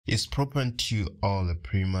is propane to all the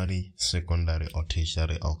primary, secondary, or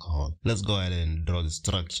tertiary alcohol. Let's go ahead and draw the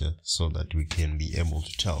structure so that we can be able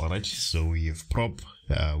to tell, right? So we have prop,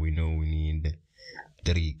 we know we need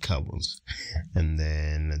 3 carbons, and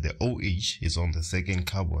then the OH is on the second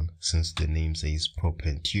carbon since the name says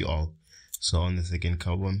propane to all. So on the second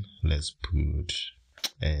carbon, let's put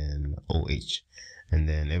an OH, and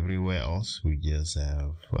then everywhere else we just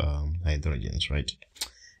have hydrogens, right?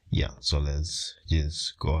 Yeah, so let's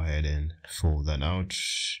just go ahead and fill that out,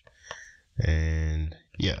 and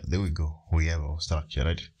yeah, there we go. We have our structure,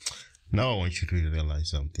 right? Now I want you to realize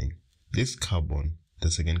something. This carbon, the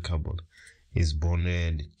second carbon, is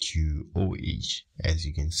bonded to OH, as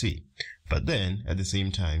you can see, but then at the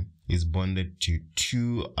same time is bonded to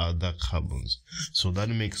 2 other carbons, so that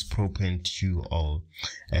makes propane to all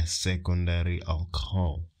a secondary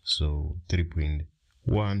alcohol. So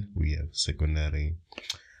 3.1, we have secondary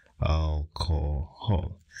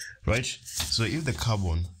alcohol, right? So if the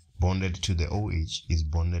carbon bonded to the OH is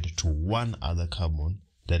bonded to 1 other carbon,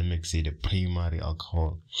 that makes it a primary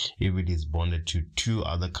alcohol. If it is bonded to 2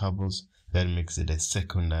 other carbons, that makes it a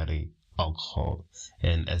secondary alcohol.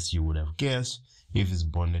 And as you would have guessed, if it's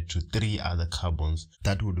bonded to 3 other carbons,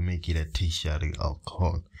 that would make it a tertiary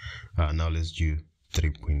alcohol. Now let's do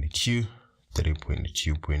 3.2,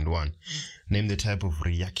 3.2.1. Name the type of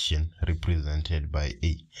reaction represented by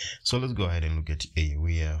A. So let's go ahead and look at A.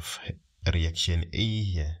 We have reaction A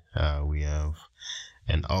here. We have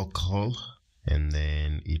an alcohol, and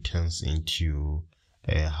then it turns into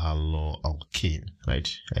a haloalkane, right?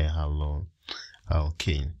 A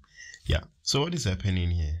haloalkane. Yeah. So what is happening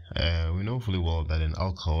here? We know fully well that an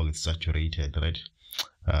alcohol is saturated, right?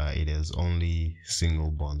 It has only single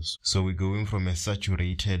bonds. So we're going from a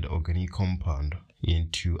saturated organic compound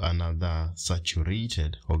into another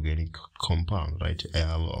saturated organic compound, right? A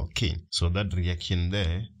haloalkane. So that reaction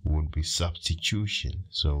there would be substitution.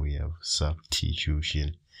 So we have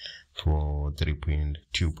substitution for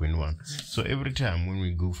 3.2.1. So every time when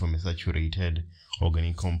we go from a saturated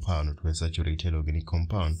organic compound to a saturated organic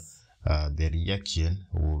compound, the reaction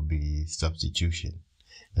will be substitution.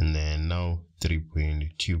 And then now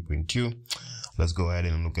 3.2.2, let's go ahead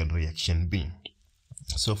and look at reaction B.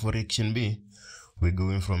 So for reaction B, we're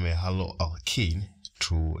going from a haloalkane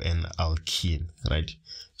to an alkene, right?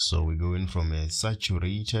 So we're going from a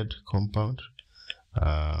saturated compound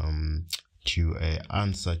to a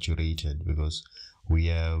unsaturated, because we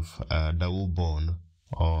have a double bond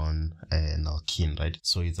on an alkene, right?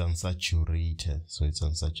 So it's unsaturated.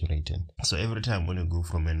 So every time when you go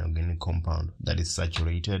from an organic compound that is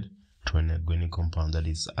saturated to an organic compound that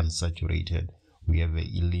is unsaturated, we have an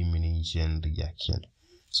elimination reaction.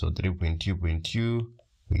 So 3.2.2,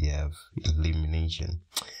 we have elimination.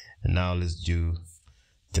 And now let's do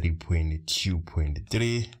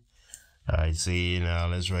 3.2.3. I say now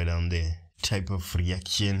let's write down there type of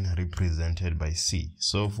reaction represented by C.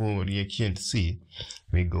 So for reaction C,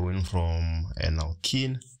 we're going from an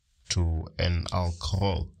alkene to an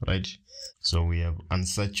alcohol, right? So we have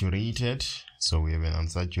unsaturated, so we have an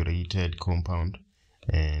unsaturated compound,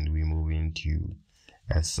 and we move into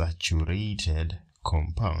a saturated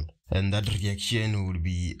compound, and that reaction would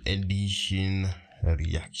be addition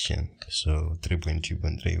reaction. So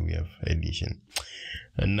 3.2.3, we have addition.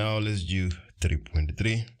 And now let's do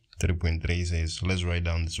 3.3. 3.3 says, let's write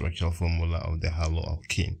down the structural formula of the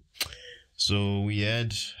haloalkane. So we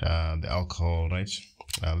had the alcohol, right?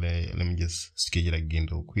 Let me just sketch it again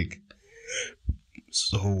real quick.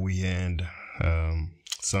 So we had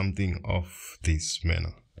something of this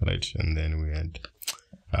manner, right? And then we had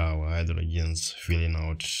our hydrogens filling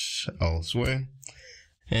out elsewhere,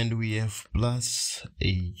 and we have plus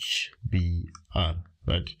HBr,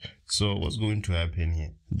 right? So what's going to happen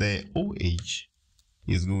here? The OH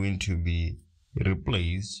is going to be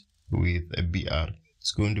replaced with a Br.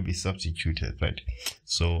 It's going to be substituted, right?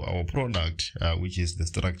 So our product, which is the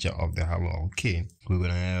structure of the haloalkane, we're going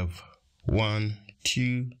to have 1,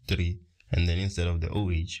 2, 3, and then instead of the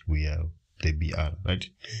OH, we have the Br, right?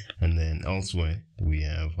 And then elsewhere, we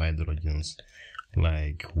have hydrogens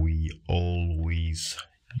like we always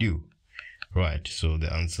do. Right, so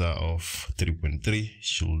the answer of 3.3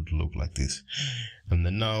 should look like this. And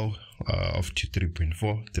then now off to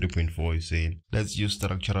 3.4. 3.4 is saying, let's use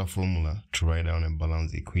structural formula to write down a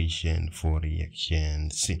balanced equation for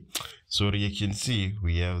reaction C. So reaction C,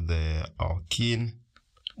 we have the alkene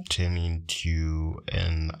turning to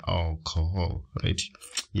an alcohol, right?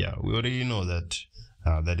 Yeah, we already know that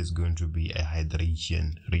that is going to be a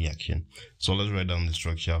hydration reaction. So let's write down the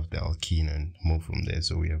structure of the alkene and move from there.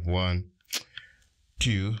 So we have 1,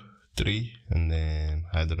 2, 3, and then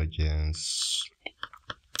hydrogens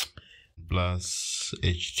plus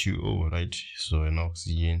H2O, right? So an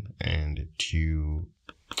oxygen and 2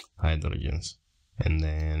 hydrogens. And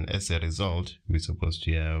then as a result, we're supposed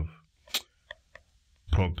to have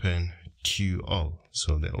propan-2-ol.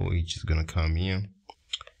 So the OH is going to come here.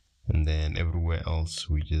 And then everywhere else,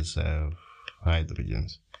 we just have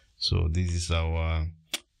hydrogens. So this is our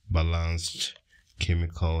balanced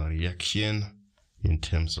chemical reaction in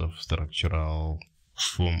terms of structural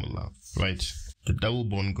formula, right? The double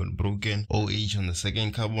bond got broken, OH on the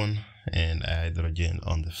second carbon and hydrogen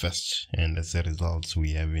on the first, and as a result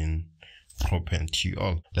we have in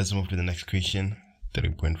propan-2-ol. Let's move to the next question.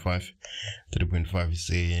 3.5. 3.5 is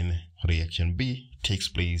saying reaction B takes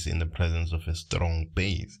place in the presence of a strong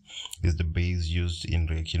base. Is the base used in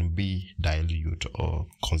reaction B dilute or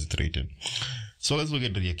concentrated? So let's look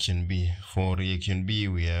at reaction B. For reaction B,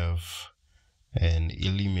 we have an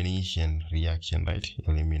elimination reaction, right?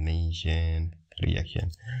 Elimination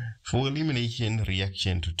reaction. For elimination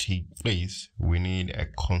reaction to take place, we need a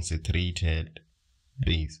concentrated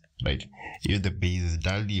base, right? If the base is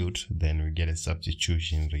dilute, then we get a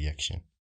substitution reaction.